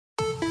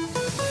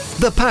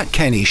The Pat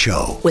Kenny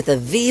Show with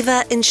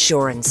Aviva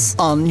Insurance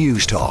on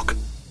News Talk.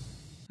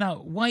 Now,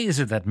 why is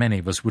it that many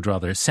of us would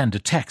rather send a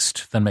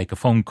text than make a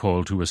phone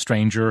call to a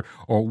stranger?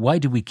 Or why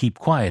do we keep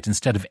quiet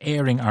instead of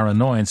airing our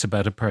annoyance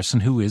about a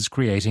person who is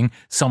creating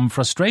some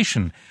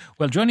frustration?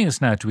 Well, joining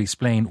us now to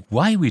explain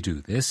why we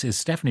do this is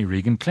Stephanie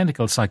Regan,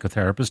 Clinical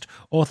Psychotherapist,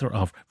 author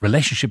of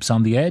Relationships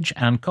on the Edge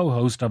and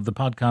co-host of the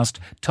podcast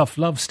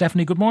ToughLove.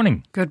 Stephanie, good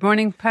morning. Good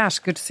morning, Pat.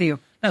 Good to see you.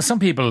 Now, some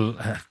people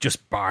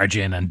just barge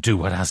in and do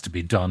what has to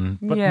be done,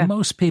 but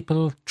most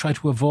people try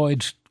to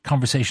avoid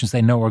conversations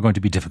they know are going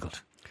to be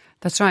difficult.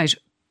 That's right.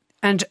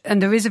 And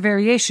there is a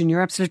variation.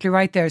 You're absolutely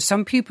right there.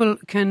 Some people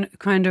can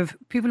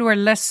people who are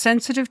less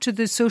sensitive to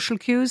the social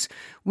cues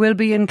will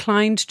be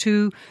inclined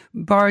to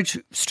barge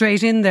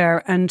straight in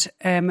there and,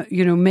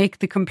 make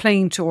the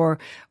complaint or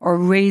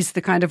raise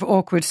the kind of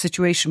awkward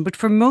situation. But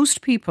for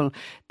most people,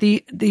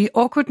 the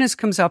awkwardness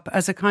comes up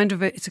as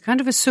it's a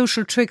kind of a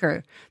social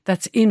trigger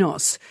that's in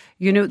us,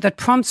 that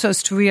prompts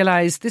us to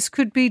realize this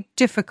could be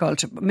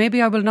difficult. Maybe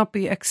I will not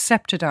be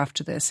accepted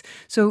after this.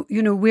 So,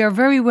 we are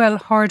very well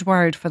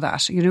hardwired for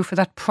that, for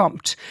that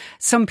prompt.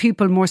 Some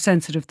people more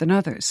sensitive than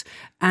others.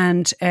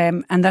 And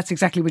that's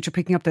exactly what you're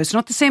picking up there. It's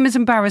not the same as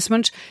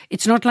embarrassment.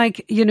 It's not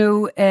like,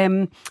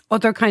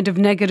 other kind of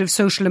negative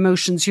social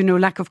emotions,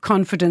 lack of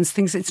confidence,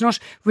 things. It's not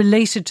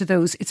related to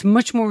those. It's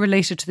much more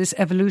related to this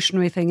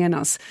evolutionary thing in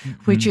us,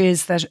 which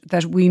is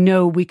that we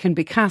know we can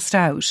be cast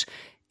out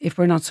if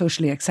we're not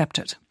socially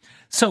accepted.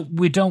 So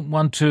we don't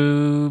want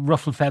to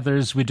ruffle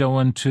feathers. We don't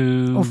want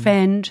to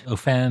offend.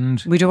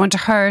 We don't want to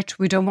hurt.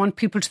 We don't want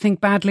people to think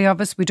badly of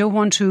us. We don't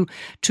want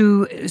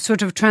to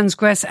sort of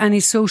transgress any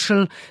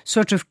social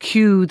sort of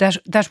cue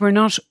that we're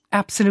not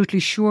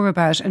absolutely sure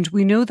about. And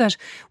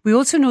we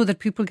also know that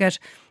people get,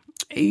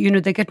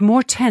 they get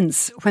more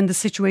tense when the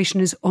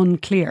situation is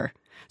unclear.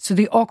 So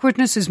the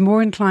awkwardness is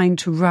more inclined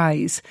to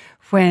rise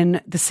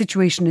when the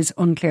situation is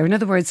unclear. In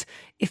other words,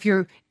 if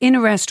you're in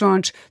a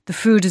restaurant, the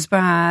food is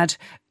bad,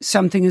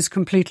 something is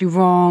completely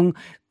wrong,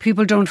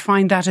 people don't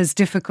find that as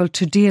difficult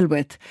to deal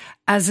with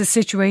as a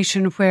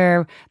situation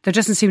where there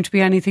doesn't seem to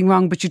be anything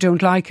wrong, but you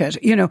don't like it.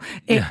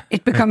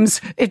 It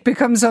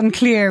becomes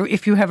unclear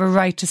if you have a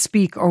right to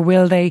speak, or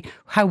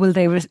how will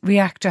they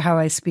react to how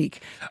I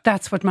speak?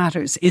 That's what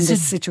matters in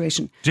this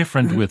situation.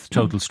 Different with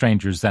total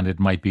strangers than it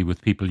might be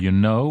with people you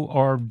know,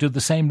 or do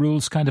the same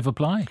rules kind of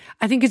apply?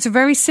 I think it's a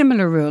very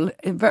similar rule,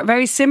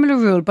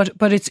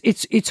 but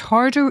it's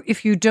harder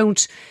if you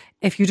don't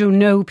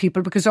know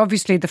people, because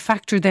obviously the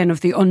factor then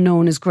of the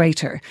unknown is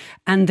greater,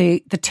 and the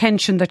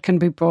tension that can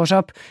be brought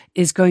up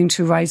is going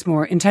to rise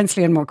more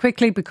intensely and more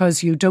quickly,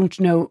 because you don't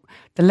know.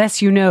 The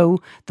less you know,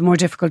 the more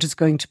difficult it's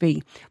going to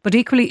be. But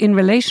equally in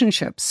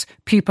relationships,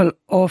 people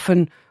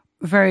often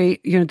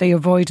they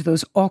avoid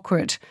those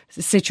awkward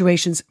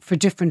situations for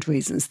different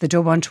reasons. They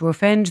don't want to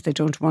offend. They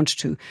don't want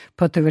to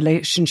put the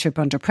relationship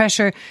under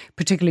pressure,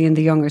 particularly in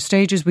the younger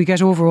stages. We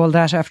get over all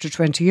that after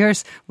 20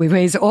 years. We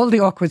raise all the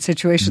awkward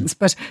situations.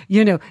 But,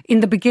 in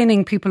the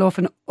beginning, people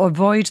often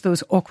avoid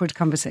those awkward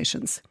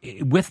conversations.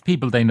 With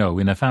people they know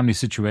in a family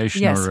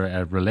situation or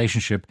a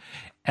relationship,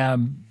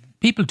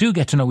 people do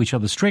get to know each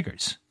other's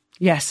triggers.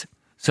 Yes.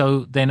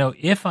 So they know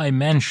if I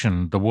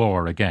mention the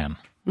war again,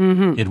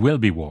 it will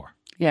be war.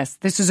 Yes,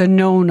 this is a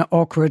known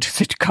awkward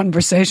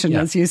conversation,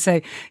 as you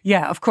say.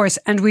 Yeah, of course.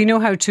 And we know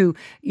how to,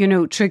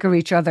 trigger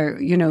each other,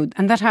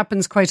 and that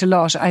happens quite a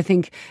lot. I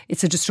think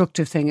it's a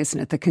destructive thing, isn't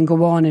it, that can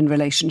go on in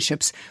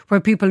relationships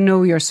where people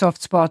know your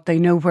soft spot. They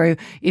know where,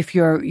 if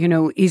you're,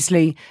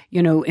 easily,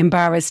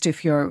 embarrassed,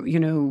 if you're,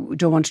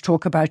 don't want to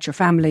talk about your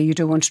family, you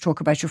don't want to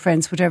talk about your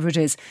friends, whatever it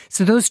is.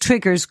 So those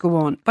triggers go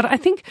on. But I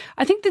think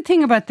the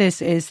thing about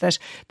this is that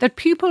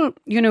people,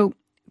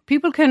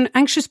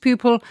 anxious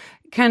people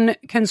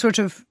can sort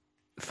of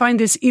find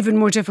this even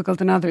more difficult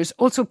than others.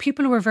 Also,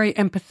 people who are very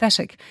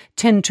empathetic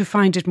tend to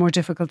find it more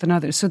difficult than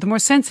others. So the more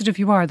sensitive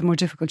you are, the more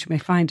difficult you may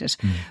find it.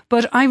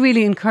 But I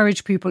really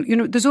encourage people,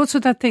 there's also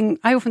that thing,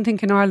 I often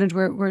think in Ireland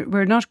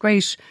we're not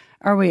great,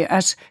 are we,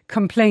 at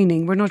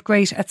complaining. We're not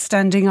great at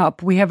standing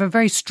up. We have a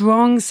very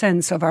strong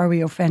sense of, are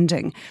we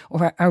offending,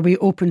 or are we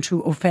open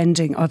to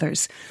offending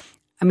others?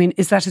 I mean,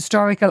 is that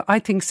historical? I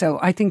think so.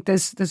 I think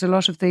there's a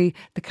lot of the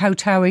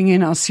kowtowing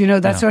in us,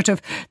 sort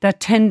of, that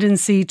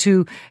tendency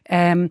to,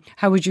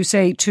 how would you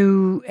say,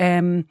 to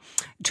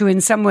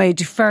in some way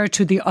defer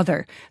to the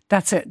other.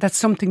 That's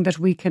something that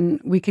we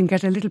can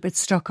get a little bit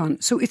stuck on.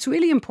 So it's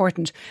really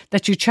important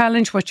that you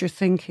challenge what you're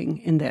thinking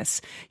in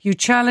this. You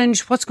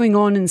challenge what's going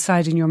on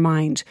inside in your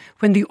mind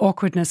when the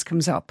awkwardness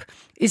comes up.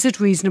 Is it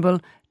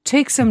reasonable?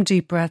 Take some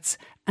deep breaths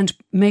and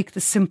make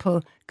the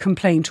simple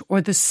complaint,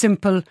 or the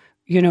simple,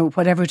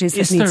 whatever it is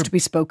that needs to be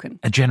spoken.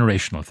 A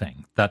generational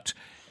thing that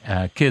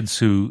kids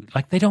who,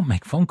 they don't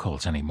make phone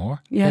calls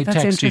anymore. Yeah, they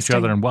text each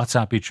other and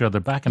WhatsApp each other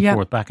back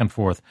and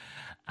forth.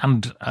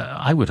 And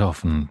I would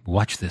often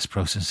watch this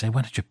process and say,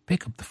 why don't you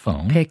pick up the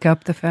phone? Pick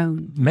up the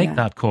phone. Make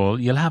that call.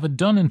 You'll have it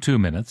done in 2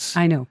 minutes.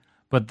 I know.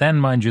 But then,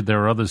 mind you,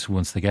 there are others who,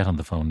 once they get on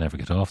the phone, never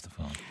get off the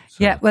phone.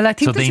 Yeah, well, I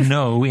think so. They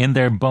know in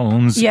their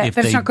bones. Yeah,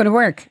 that's not going to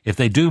work. If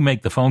they do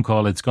make the phone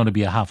call, it's going to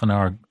be a half an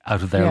hour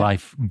out of their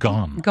life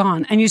gone.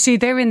 Gone. And you see,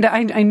 they're in the.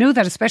 I know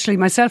that, especially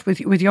myself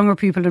with younger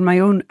people in my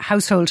own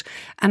household,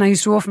 and I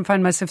used to often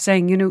find myself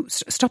saying,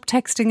 stop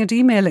texting and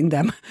emailing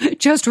them,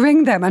 just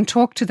ring them and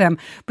talk to them.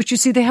 But you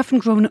see, they haven't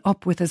grown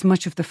up with as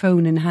much of the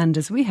phone in hand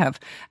as we have,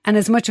 and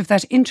as much of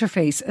that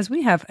interface as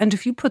we have. And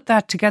if you put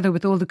that together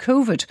with all the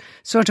COVID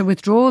sort of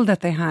withdrawal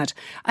that they had,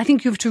 I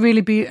think you have to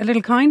really be a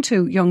little kind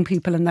to young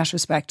people in that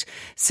respect.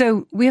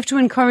 So we have to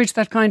encourage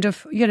that kind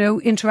of,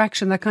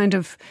 interaction, that kind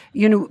of,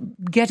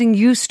 getting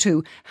used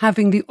to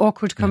having the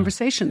awkward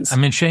conversations. I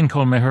mean, Shane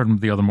Coleman, I heard him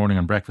the other morning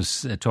on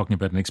breakfast talking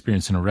about an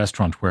experience in a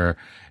restaurant where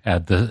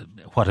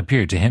what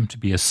appeared to him to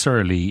be a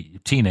surly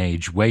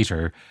teenage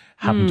waiter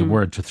hadn't a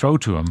word to throw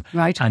to him,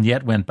 right, and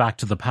yet went back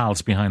to the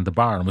pals behind the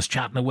bar and was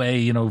chatting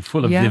away,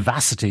 full of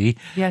vivacity,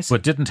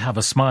 but didn't have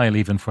a smile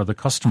even for the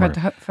customer.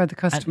 For the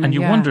customer, and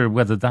you wonder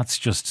whether that's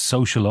just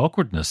social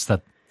awkwardness,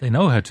 that they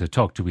know how to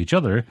talk to each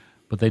other,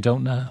 but they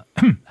don't know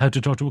how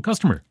to talk to a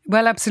customer.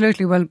 Well,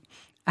 absolutely. Well,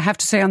 I have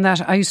to say on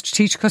that, I used to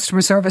teach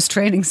customer service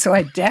training, so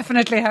I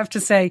definitely have to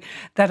say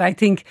that I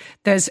think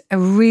there's a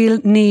real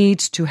need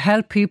to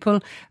help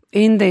people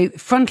in the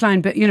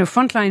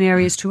frontline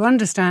areas to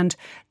understand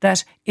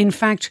that, in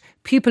fact,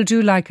 people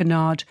do like a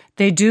nod.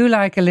 They do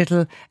like a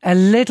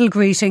little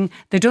greeting.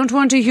 They don't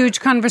want a huge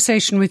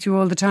conversation with you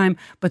all the time,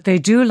 but they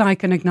do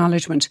like an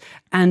acknowledgement.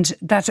 And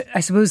that,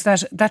 I suppose,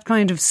 that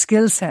kind of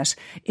skill set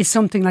is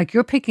something like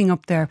you're picking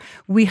up there.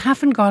 We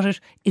haven't got it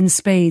in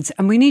spades,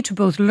 and we need to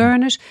both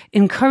learn it,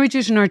 encourage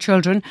it in our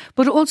children,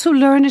 but also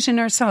learn it in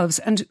ourselves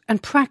and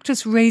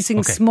practice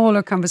raising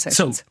smaller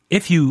conversations. So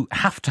if you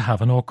have to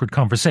have an awkward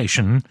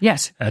conversation,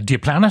 yes, do you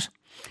plan it?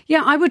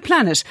 Yeah, I would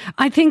plan it.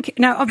 I think,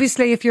 now,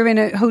 obviously, if you're in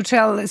a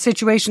hotel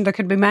situation, there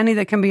can be many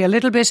that can be a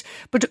little bit,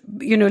 but,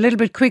 a little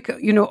bit quick,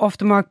 off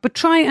the mark. But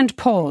try and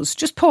pause.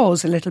 Just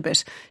pause a little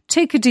bit.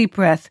 Take a deep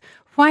breath.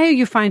 Why are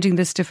you finding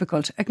this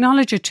difficult?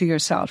 Acknowledge it to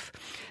yourself.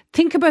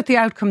 Think about the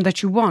outcome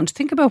that you want.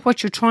 Think about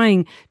what you're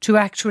trying to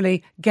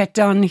actually get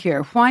done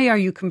here. Why are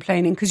you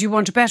complaining? Because you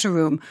want a better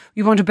room,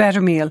 you want a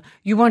better meal,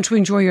 you want to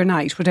enjoy your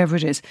night, whatever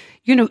it is.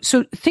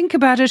 So think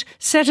about it,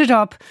 set it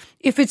up.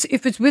 If it's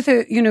with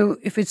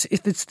if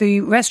it's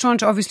the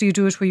restaurant, obviously you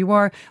do it where you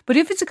are. But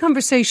if it's a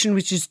conversation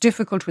which is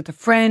difficult with a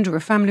friend or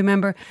a family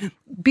member,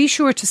 be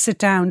sure to sit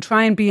down.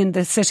 Try and be in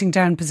the sitting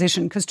down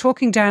position, because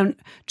talking down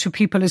to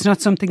people is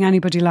not something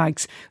anybody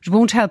likes. It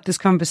won't help this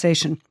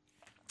conversation.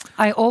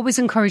 I always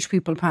encourage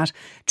people, Pat,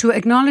 to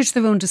acknowledge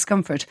their own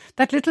discomfort.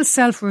 That little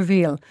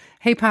self-reveal.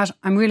 Hey, Pat,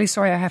 I'm really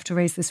sorry I have to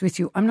raise this with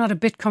you. I'm not a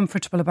bit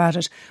comfortable about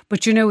it,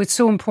 but it's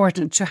so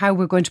important to how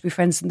we're going to be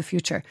friends in the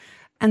future.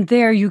 And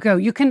there you go.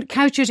 You can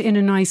couch it in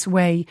a nice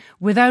way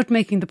without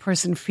making the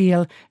person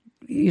feel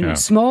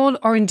small,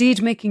 or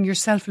indeed making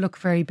yourself look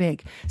very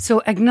big.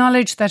 So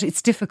acknowledge that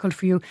it's difficult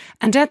for you.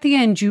 And at the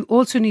end, you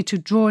also need to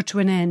draw it to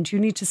an end. You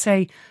need to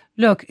say,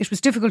 look, it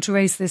was difficult to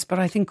raise this, but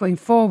I think going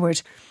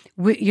forward,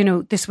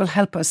 this will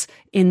help us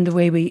in the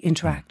way we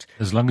interact.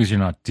 As long as you're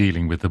not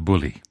dealing with a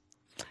bully.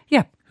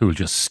 Yeah. Who will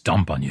just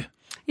stomp on you.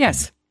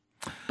 Yes.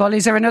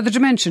 Bullies are another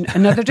dimension,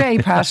 another day,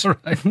 Pat.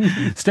 Right.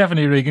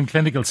 Stephanie Regan,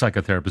 clinical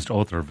psychotherapist,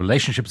 author of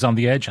Relationships on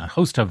the Edge, and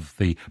host of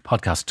the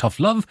podcast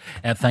ToughLove.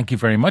 Thank you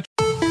very much.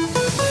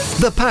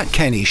 The Pat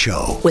Kenny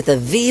Show with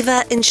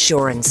Aviva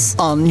Insurance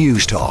on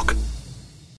News Talk.